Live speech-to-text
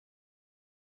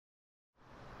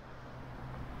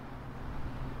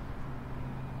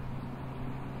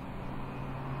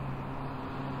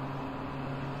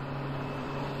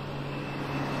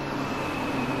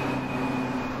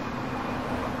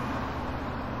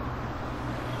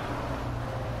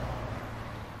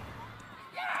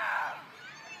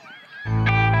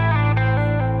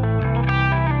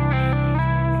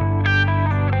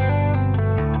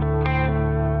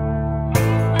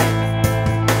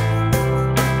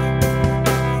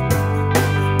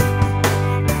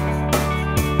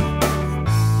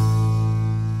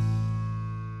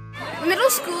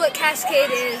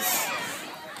Cascade is.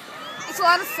 It's a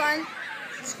lot of fun.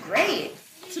 It's great.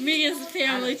 To me, as a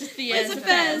family, just the end. It's a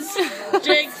fez.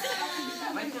 Jinx.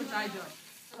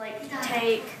 Like,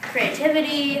 take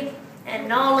creativity and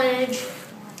knowledge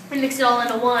and mix it all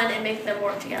into one and make them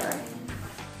work together.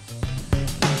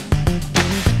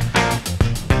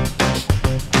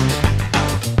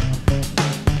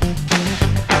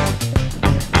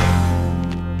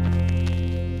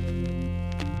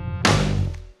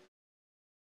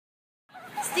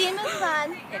 STEAM is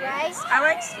fun, right? I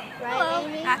like STEAM. Right,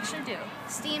 Amy? Actually do.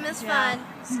 STEAM is fun.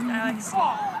 I like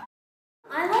STEAM.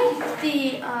 I like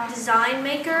the design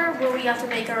maker where we have to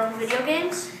make our own video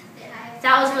games.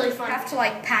 That was really fun. You have to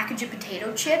like package a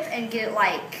potato chip and get it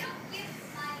like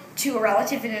to a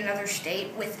relative in another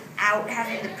state without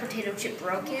having the potato chip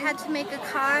broken. We had to make a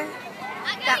car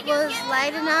that was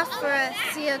light enough for a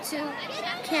CO2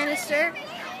 canister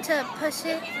to push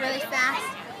it really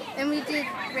fast. And we did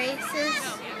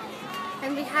races,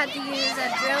 and we had to use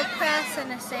a drill press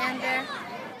and a sander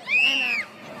and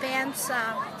a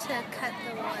bandsaw to cut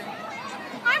the wood.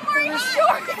 It was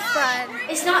fun.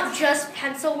 It's not just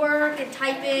pencil work and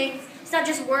typing. It's not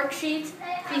just worksheets.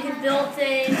 You can build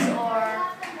things, or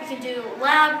you can do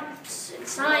labs in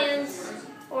science,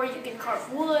 or you can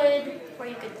carve wood, or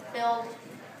you can build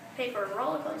paper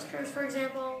roller coasters, for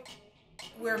example.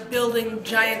 We're building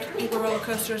giant paper roller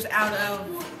coasters out of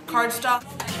cardstock.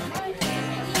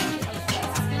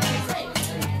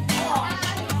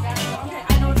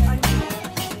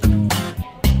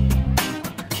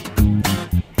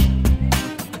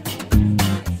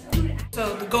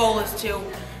 So the goal is to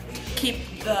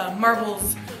keep the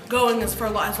marbles going as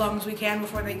long as we can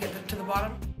before they get to the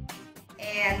bottom.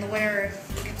 And the winner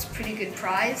gets a pretty good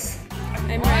prize. I'm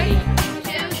ready. 1,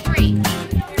 2, 3.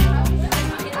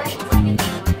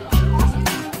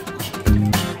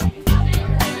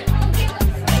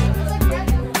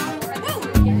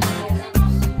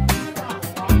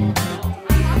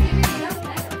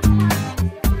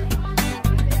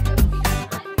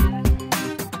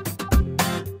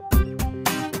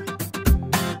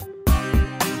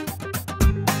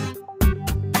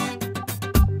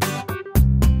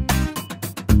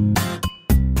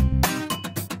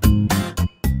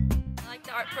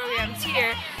 Programs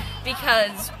here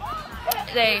because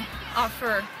they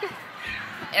offer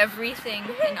everything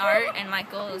in art, and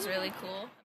Michael is really cool.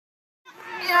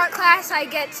 In art class,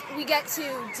 we get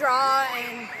to draw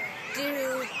and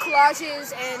do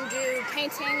collages and do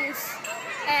paintings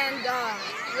and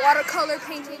watercolor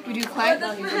painting. We do clay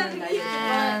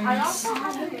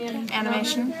and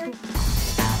animation.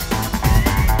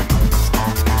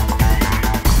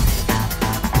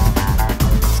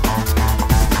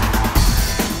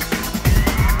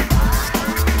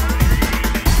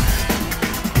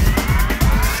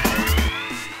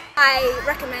 I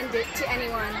recommend it to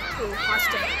anyone who wants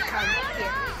to come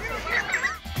here.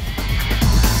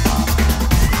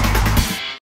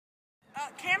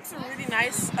 Camps are really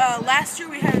nice. Last year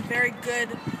we had a very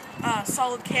good,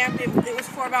 solid camp. It was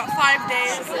for about 5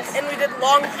 days, and we did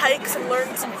long hikes and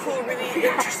learned some cool, really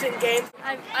interesting games.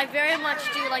 I very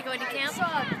much do like going to camp. We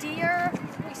saw deer,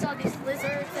 we saw these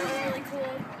lizards that were really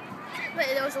cool, but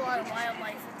there was a lot of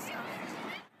wildlife and stuff.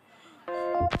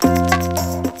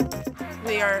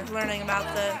 We are learning about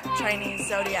the Chinese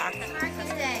zodiac.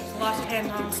 Lots of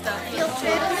hands-on stuff. Field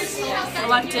trips,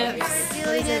 Electives.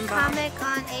 doing a comic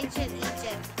on ancient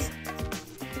Egypt.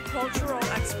 Cultural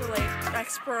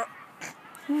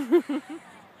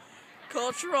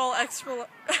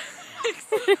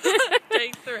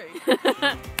Take 3.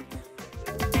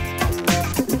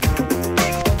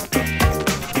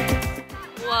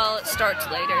 Well, it starts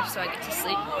later, so I get to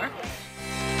sleep more.